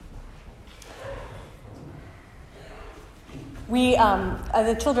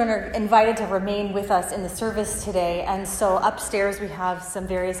The children are invited to remain with us in the service today, and so upstairs we have some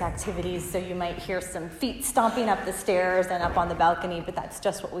various activities, so you might hear some feet stomping up the stairs and up on the balcony, but that's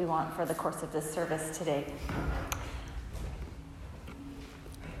just what we want for the course of this service today.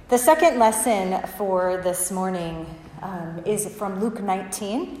 The second lesson for this morning is from Luke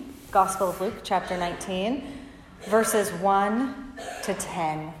 19, Gospel of Luke, chapter 19, verses 1 to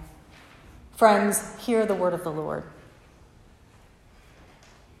 10. Friends, hear the word of the Lord.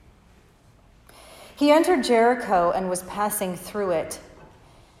 He entered Jericho and was passing through it.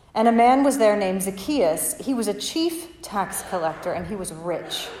 And a man was there named Zacchaeus. He was a chief tax collector, and he was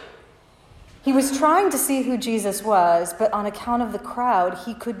rich. He was trying to see who Jesus was, but on account of the crowd,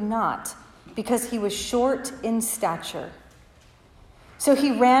 he could not, because he was short in stature. So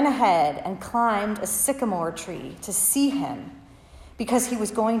he ran ahead and climbed a sycamore tree to see him, because he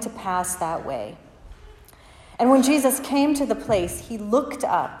was going to pass that way. And when Jesus came to the place, he looked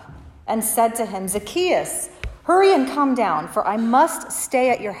up and said to him, "Zacchaeus, hurry and come down, for I must stay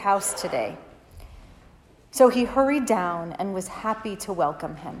at your house today." So he hurried down and was happy to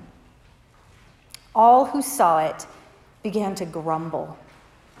welcome him. All who saw it began to grumble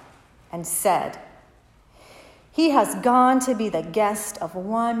and said, "He has gone to be the guest of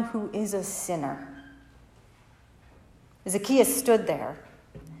one who is a sinner." Zacchaeus stood there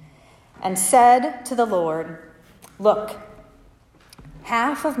and said to the Lord, "Look,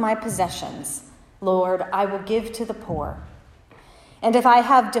 half of my possessions, Lord, I will give to the poor. And if I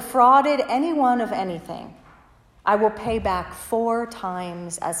have defrauded anyone of anything, I will pay back 4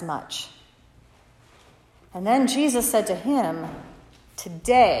 times as much." And then Jesus said to him,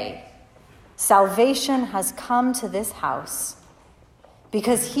 "Today, salvation has come to this house,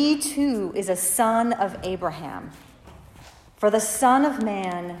 because he too is a son of Abraham. For the Son of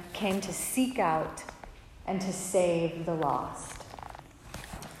Man came to seek out and to save the lost."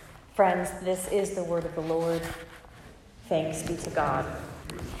 Friends, this is the word of the Lord. Thanks be to God.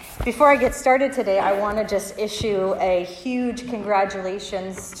 Before I get started today, I want to just issue a huge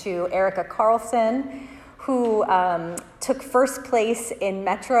congratulations to Erica Carlson, who took first place in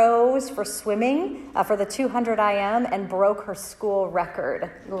Metros for swimming for the 200 IM and broke her school record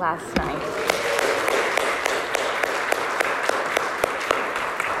last night.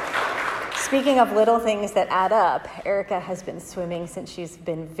 Speaking of little things that add up, Erica has been swimming since she's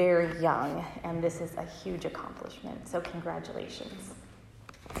been very young, and this is a huge accomplishment, so congratulations.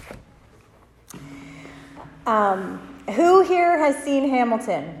 Who here has seen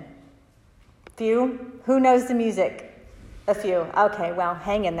Hamilton? Few? Who knows the music? A few. Okay, well,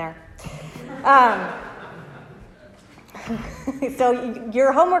 hang in there. So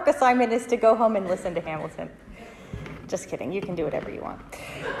your homework assignment is to go home and listen to Hamilton. Just kidding. You can do whatever you want.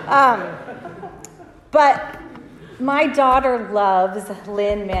 But my daughter loves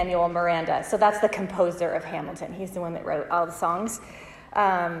Lin-Manuel Miranda. So that's the composer of Hamilton. He's the one that wrote all the songs.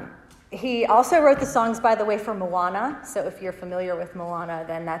 He also wrote the songs, by the way, for Moana. So if you're familiar with Moana,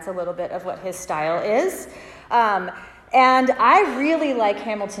 then that's a little bit of what his style is. And I really like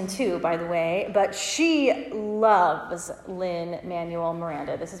Hamilton too, by the way, but she loves Lin-Manuel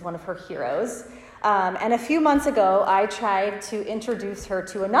Miranda. This is one of her heroes. And a few months ago, I tried to introduce her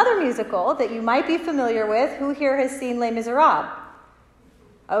to another musical that you might be familiar with. Who here has seen Les Miserables?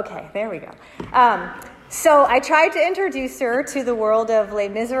 Okay, there we go. So I tried to introduce her to the world of Les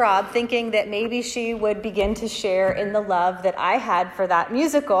Miserables, thinking that maybe she would begin to share in the love that I had for that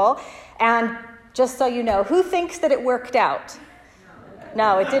musical. And just so you know, who thinks that it worked out?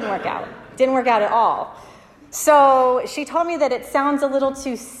 No, it didn't work out. It didn't work out at all. So she told me that it sounds a little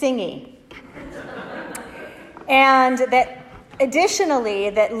too singy. And that additionally,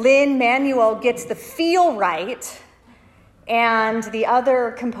 that Lin-Manuel gets the feel right and the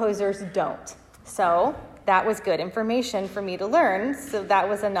other composers don't. So that was good information for me to learn. So that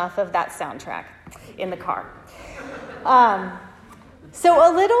was enough of that soundtrack in the car. So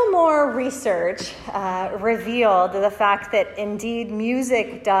a little more research revealed the fact that indeed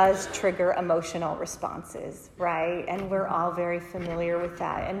music does trigger emotional responses, right? And we're all very familiar with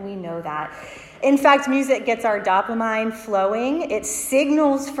that, and we know that. In fact, music gets our dopamine flowing. It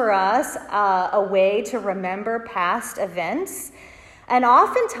signals for us a way to remember past events. And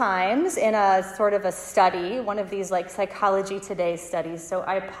oftentimes in a sort of a study, one of these like Psychology Today studies, so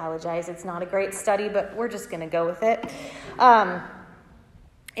I apologize, it's not a great study, but we're just going to go with it.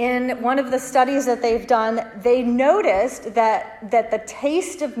 In one of the studies that they've done, they noticed that the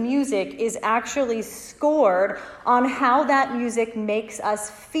taste of music is actually scored on how that music makes us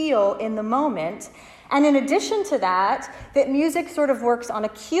feel in the moment. And in addition to that music sort of works on a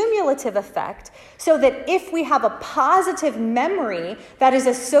cumulative effect, so that if we have a positive memory that is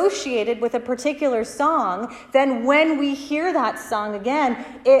associated with a particular song, then when we hear that song again,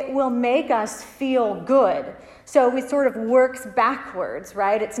 it will make us feel good. So it sort of works backwards,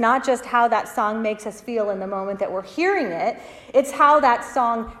 right? It's not just how that song makes us feel in the moment that we're hearing it. It's how that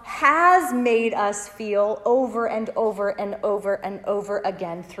song has made us feel over and over and over and over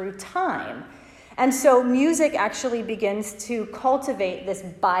again through time. And so music actually begins to cultivate this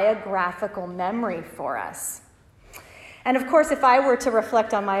biographical memory for us. And of course, if I were to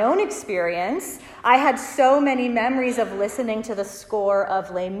reflect on my own experience, I had so many memories of listening to the score of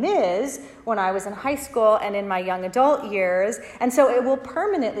Les Mis when I was in high school and in my young adult years, and so it will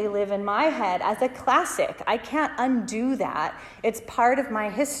permanently live in my head as a classic. I can't undo that. It's part of my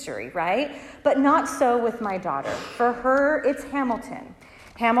history, right? But not so with my daughter. For her, it's Hamilton.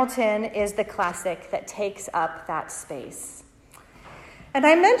 Hamilton is the classic that takes up that space. And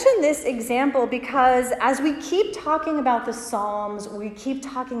I mention this example because as we keep talking about the Psalms, we keep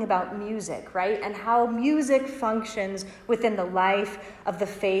talking about music, right? And how music functions within the life of the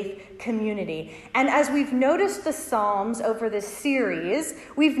faith community. And as we've noticed the Psalms over this series,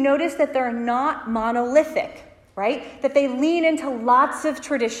 we've noticed that they're not monolithic, right? That they lean into lots of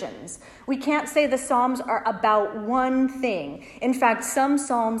traditions. We can't say the Psalms are about one thing. In fact, some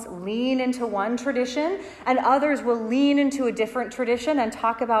Psalms lean into one tradition, and others will lean into a different tradition and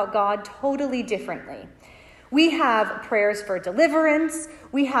talk about God totally differently. We have prayers for deliverance.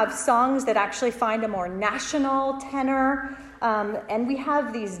 We have songs that actually find a more national tenor. And we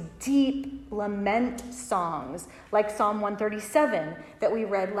have these deep lament songs, like Psalm 137 that we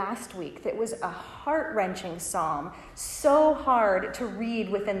read last week, that was a heart-wrenching psalm, so hard to read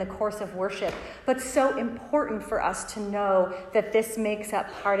within the course of worship, but so important for us to know that this makes up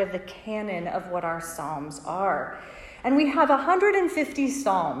part of the canon of what our psalms are. And we have 150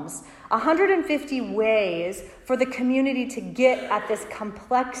 psalms, 150 ways for the community to get at this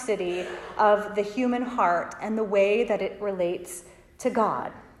complexity of the human heart and the way that it relates to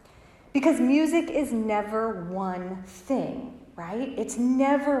God. Because music is never one thing, right? It's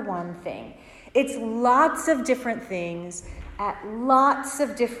never one thing. It's lots of different things at lots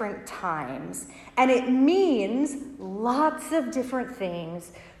of different times. And it means lots of different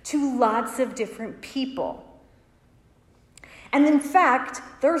things to lots of different people. And in fact,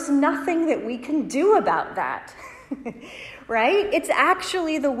 there's nothing that we can do about that, right? It's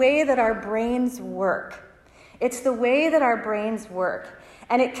actually the way that our brains work. It's the way that our brains work.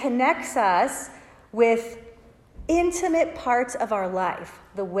 And it connects us with intimate parts of our life.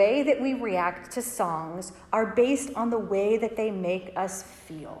 The way that we react to songs are based on the way that they make us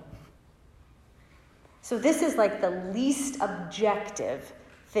feel. So this is like the least objective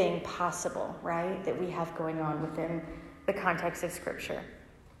thing possible, right, that we have going on within the context of Scripture.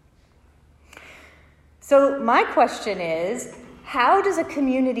 So my question is, how does a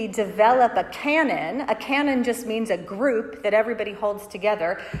community develop a canon? A canon just means a group that everybody holds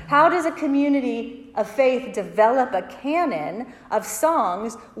together. How does a community of faith develop a canon of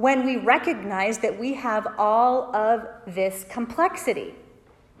songs when we recognize that we have all of this complexity?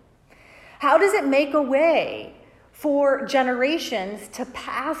 How does it make a way for generations to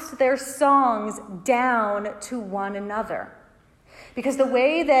pass their songs down to one another? Because the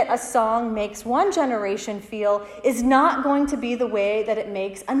way that a song makes one generation feel is not going to be the way that it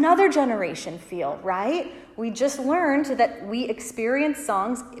makes another generation feel, right? We just learned that we experience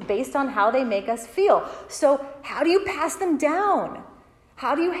songs based on how they make us feel. So how do you pass them down?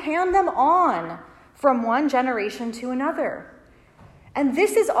 How do you hand them on from one generation to another? And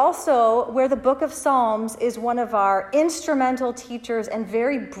this is also where the book of Psalms is one of our instrumental teachers and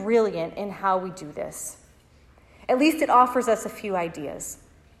very brilliant in how we do this. At least it offers us a few ideas.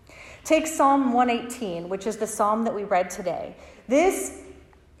 Take Psalm 118, which is the psalm that we read today. This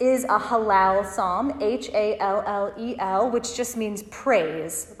is a Hallel psalm, Hallel, which just means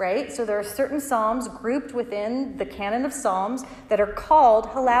praise, right? So there are certain psalms grouped within the canon of psalms that are called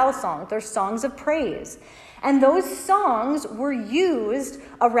Hallel songs. They're songs of praise. And those songs were used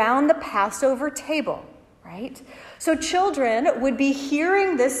around the Passover table, right? So children would be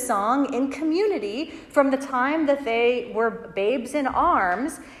hearing this song in community from the time that they were babes in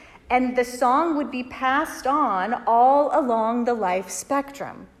arms, and the song would be passed on all along the life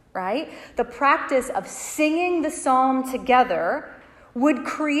spectrum, right? The practice of singing the psalm together would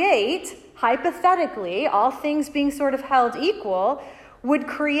create, hypothetically, all things being sort of held equal, would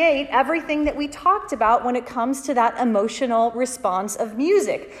create everything that we talked about when it comes to that emotional response of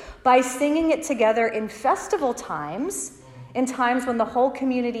music. By singing it together in festival times, In times when the whole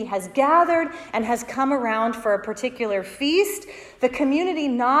community has gathered and has come around for a particular feast, the community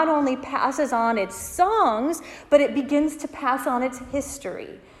not only passes on its songs, but it begins to pass on its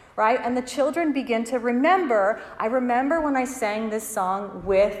history, right? And the children begin to remember, I remember when I sang this song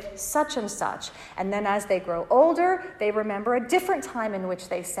with such and such. And then as they grow older, they remember a different time in which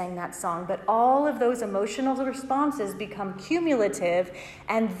they sang that song. But all of those emotional responses become cumulative,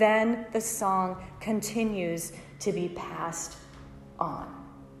 and then the song continues to be passed on.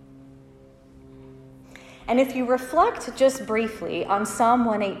 And if you reflect just briefly on Psalm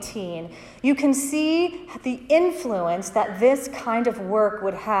 118, you can see the influence that this kind of work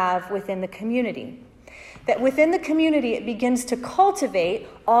would have within the community. That within the community, it begins to cultivate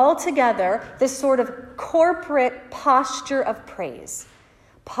all together this sort of corporate posture of praise.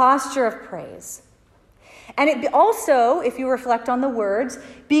 Posture of praise. And it also, if you reflect on the words,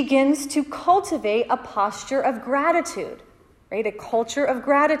 begins to cultivate a posture of gratitude, right? A culture of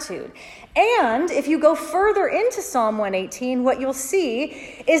gratitude. And if you go further into Psalm 118, what you'll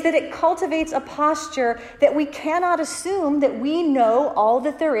see is that it cultivates a posture that we cannot assume that we know all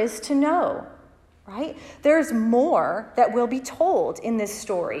that there is to know, right? There's more that will be told in this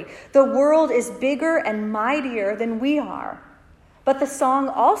story. The world is bigger and mightier than we are. But the song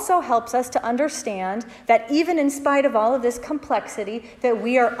also helps us to understand that even in spite of all of this complexity, that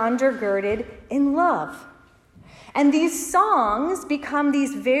we are undergirded in love. And these songs become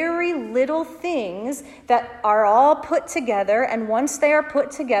these very little things that are all put together, and once they are put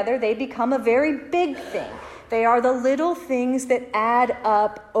together, they become a very big thing. They are the little things that add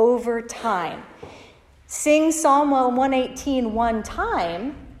up over time. Sing Psalm 118 one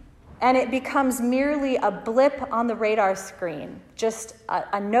time, and it becomes merely a blip on the radar screen, just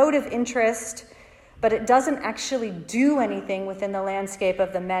a note of interest, but it doesn't actually do anything within the landscape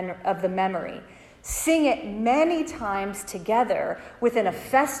of the memory. Sing it many times together within a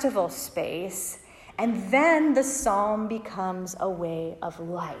festival space, and then the psalm becomes a way of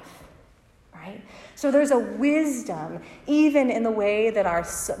life, right? So there's a wisdom even in the way that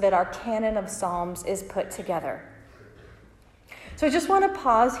our canon of psalms is put together. So I just want to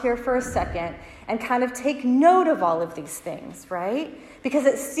pause here for a second and kind of take note of all of these things, right? Because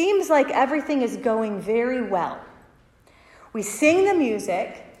it seems like everything is going very well. We sing the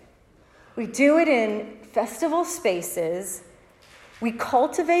music, we do it in festival spaces, we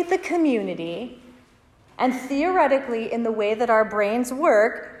cultivate the community, and theoretically, in the way that our brains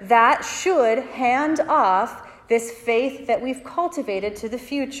work, that should hand off this faith that we've cultivated to the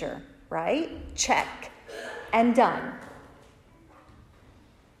future, right? Check. And done.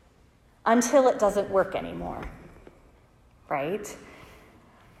 Until it doesn't work anymore, right?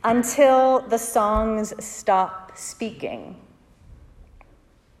 Until the songs stop speaking.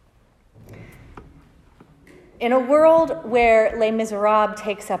 In a world where Les Miserables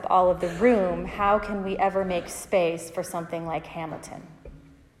takes up all of the room, how can we ever make space for something like Hamilton?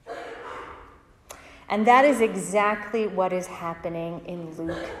 And that is exactly what is happening in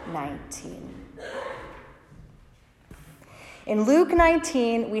Luke 19. In Luke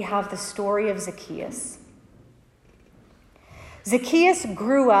 19, we have the story of Zacchaeus. Zacchaeus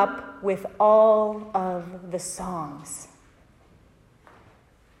grew up with all of the songs.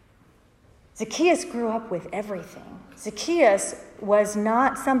 Zacchaeus grew up with everything. Zacchaeus was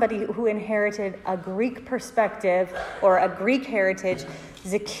not somebody who inherited a Greek perspective or a Greek heritage.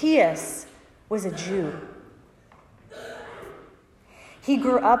 Zacchaeus was a Jew. He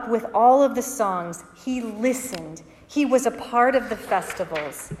grew up with all of the songs. He listened. He was a part of the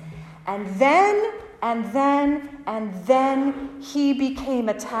festivals. And then he became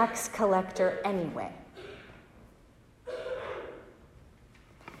a tax collector anyway.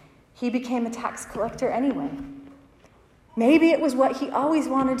 He became a tax collector anyway. Maybe it was what he always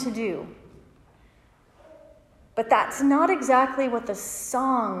wanted to do. But that's not exactly what the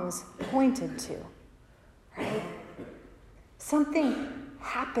songs pointed to, right? Something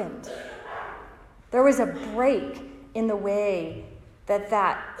happened. There was a break in the way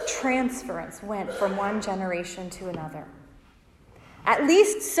that transference went from one generation to another. At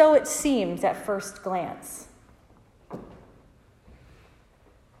least so it seems at first glance.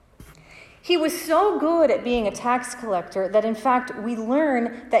 He was so good at being a tax collector that, in fact, we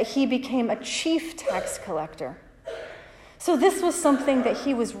learn that he became a chief tax collector. So this was something that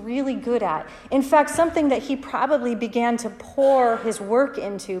he was really good at. In fact, something that he probably began to pour his work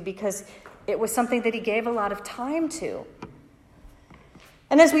into because it was something that he gave a lot of time to.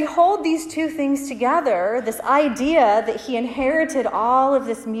 And as we hold these two things together, this idea that he inherited all of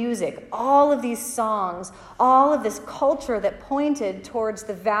this music, all of these songs, all of this culture that pointed towards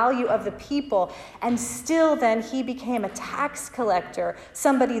the value of the people, and still then he became a tax collector,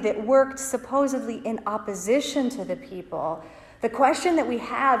 somebody that worked supposedly in opposition to the people. The question that we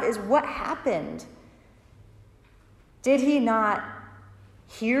have is, what happened? Did he not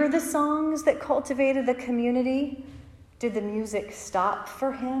hear the songs that cultivated the community? Did the music stop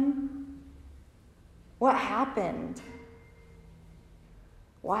for him? What happened?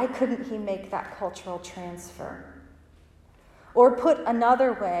 Why couldn't he make that cultural transfer? Or put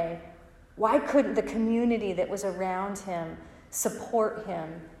another way, why couldn't the community that was around him support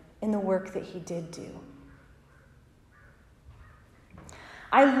him in the work that he did do?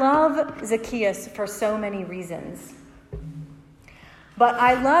 I love Zacchaeus for so many reasons. But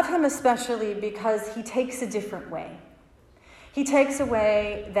I love him especially because he takes a different way. He takes a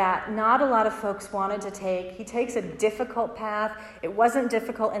way that not a lot of folks wanted to take. He takes a difficult path. It wasn't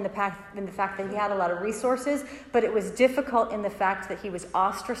difficult in the fact that he had a lot of resources, but it was difficult in the fact that he was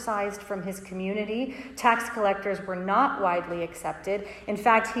ostracized from his community. Tax collectors were not widely accepted. In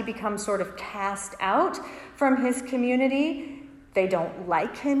fact, he becomes sort of cast out from his community. They don't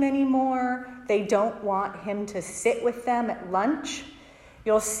like him anymore. They don't want him to sit with them at lunch.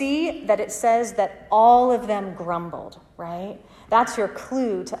 You'll see that it says that all of them grumbled, right? That's your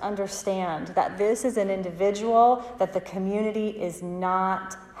clue to understand that this is an individual that the community is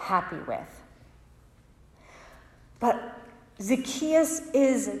not happy with. But Zacchaeus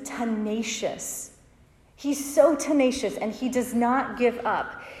is tenacious. He's so tenacious, and he does not give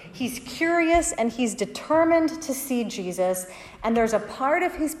up. He's curious, and he's determined to see Jesus, and there's a part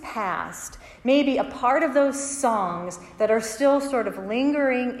of his past, maybe a part of those songs that are still sort of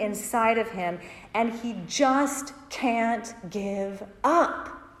lingering inside of him, and he just can't give up.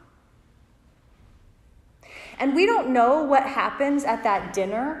 And we don't know what happens at that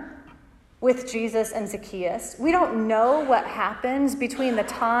dinner with Jesus and Zacchaeus. We don't know what happens between the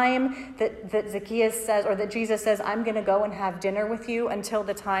time that Zacchaeus says, or that Jesus says, I'm going to go and have dinner with you, until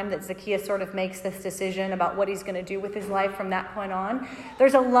the time that Zacchaeus sort of makes this decision about what he's going to do with his life from that point on.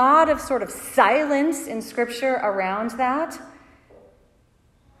 There's a lot of sort of silence in Scripture around that.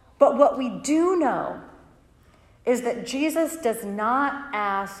 But what we do know is that Jesus does not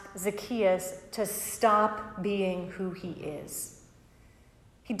ask Zacchaeus to stop being who he is.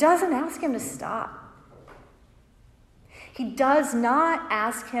 He doesn't ask him to stop. He does not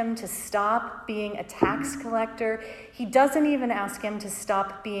ask him to stop being a tax collector. He doesn't even ask him to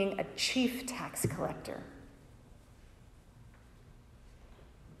stop being a chief tax collector.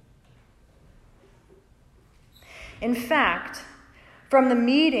 In fact, from the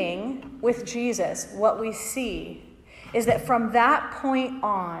meeting with Jesus, what we see is that from that point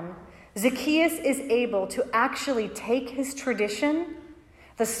on, Zacchaeus is able to actually take his tradition,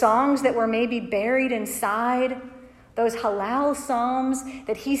 the songs that were maybe buried inside, those Hallel psalms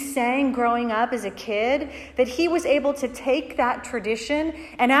that he sang growing up as a kid, that he was able to take that tradition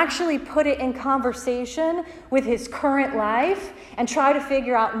and actually put it in conversation with his current life and try to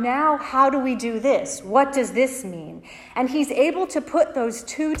figure out, now, how do we do this? What does this mean? And he's able to put those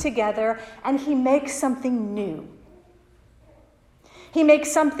two together, and he makes something new. He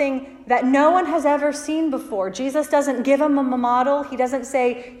makes something that no one has ever seen before. Jesus doesn't give him a model. He doesn't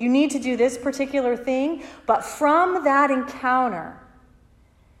say, you need to do this particular thing. But from that encounter,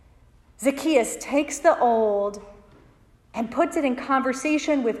 Zacchaeus takes the old and puts it in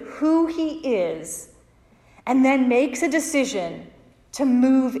conversation with who he is, and then makes a decision to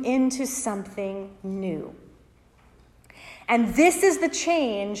move into something new. And this is the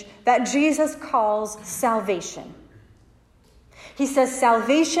change that Jesus calls salvation. He says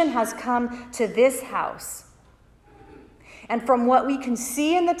salvation has come to this house. And from what we can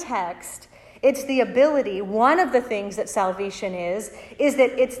see in the text, it's the ability, one of the things that salvation is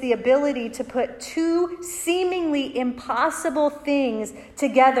that it's the ability to put two seemingly impossible things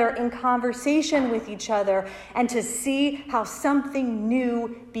together in conversation with each other and to see how something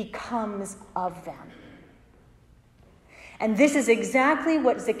new becomes of them. And this is exactly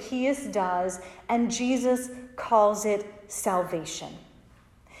what Zacchaeus does, and Jesus calls it salvation.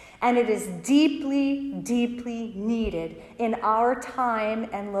 And it is deeply, deeply needed in our time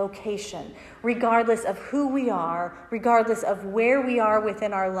and location, regardless of who we are, regardless of where we are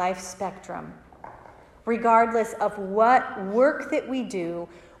within our life spectrum, regardless of what work that we do.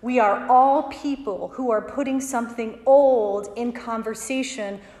 We are all people who are putting something old in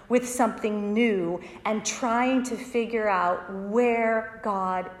conversation with something new and trying to figure out where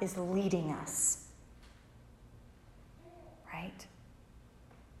God is leading us. Right?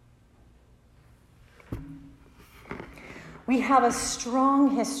 We have a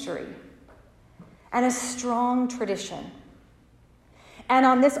strong history and a strong tradition. And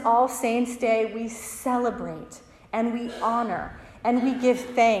on this All Saints' Day, we celebrate and we honor and we give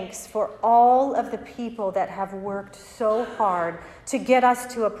thanks for all of the people that have worked so hard to get us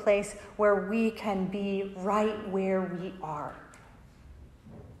to a place where we can be right where we are.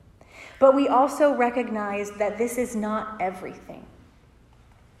 But we also recognize that this is not everything.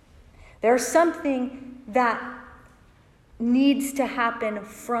 There's something that needs to happen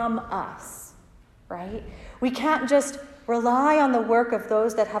from us, right? We can't just rely on the work of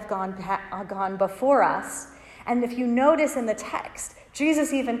those that have gone before us. And if you notice in the text,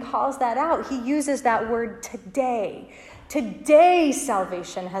 Jesus even calls that out. He uses that word today. Today,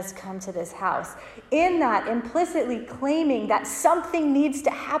 salvation has come to this house. In that, implicitly claiming that something needs to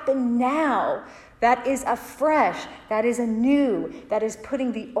happen now that is afresh, that is anew, that is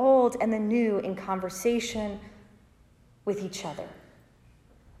putting the old and the new in conversation with each other.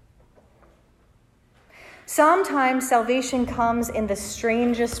 Sometimes salvation comes in the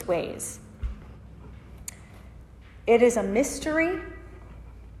strangest ways. It is a mystery.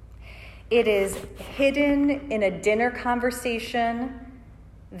 It is hidden in a dinner conversation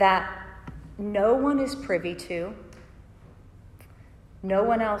that no one is privy to. No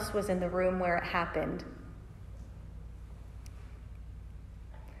one else was in the room where it happened.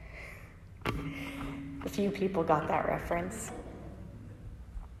 A few people got that reference.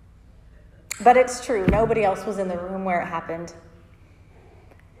 But it's true, nobody else was in the room where it happened.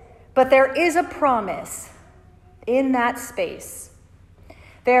 But there is a promise in that space.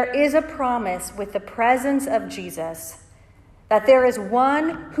 There is a promise with the presence of Jesus that there is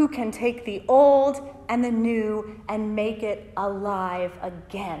one who can take the old and the new and make it alive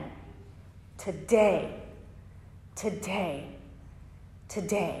again. Today, today,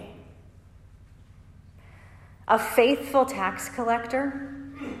 today. A faithful tax collector,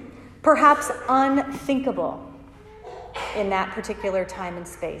 perhaps unthinkable in that particular time and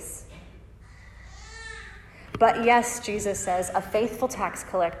space. But yes, Jesus says, a faithful tax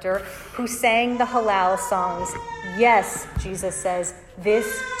collector who sang the Hallel songs. Yes, Jesus says,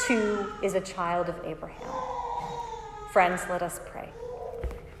 this too is a child of Abraham. Friends, let us pray.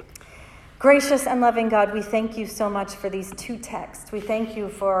 Gracious and loving God, we thank you so much for these two texts. We thank you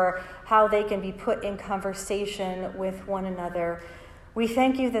for how they can be put in conversation with one another. We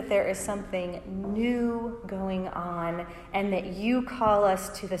thank you that there is something new going on and that you call us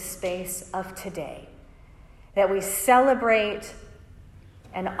to the space of today. That we celebrate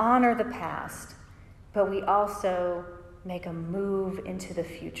and honor the past, but we also make a move into the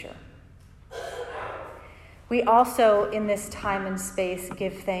future. We also, in this time and space,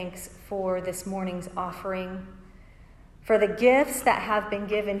 give thanks for this morning's offering, for the gifts that have been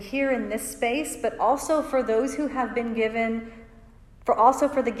given here in this space, but also for those who have been given,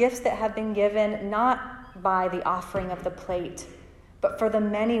 for the gifts that have been given not by the offering of the plate, but for the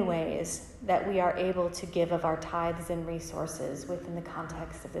many ways that we are able to give of our tithes and resources within the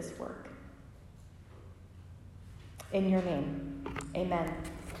context of this work. In your name, amen.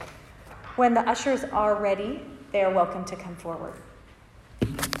 When the ushers are ready, they are welcome to come forward.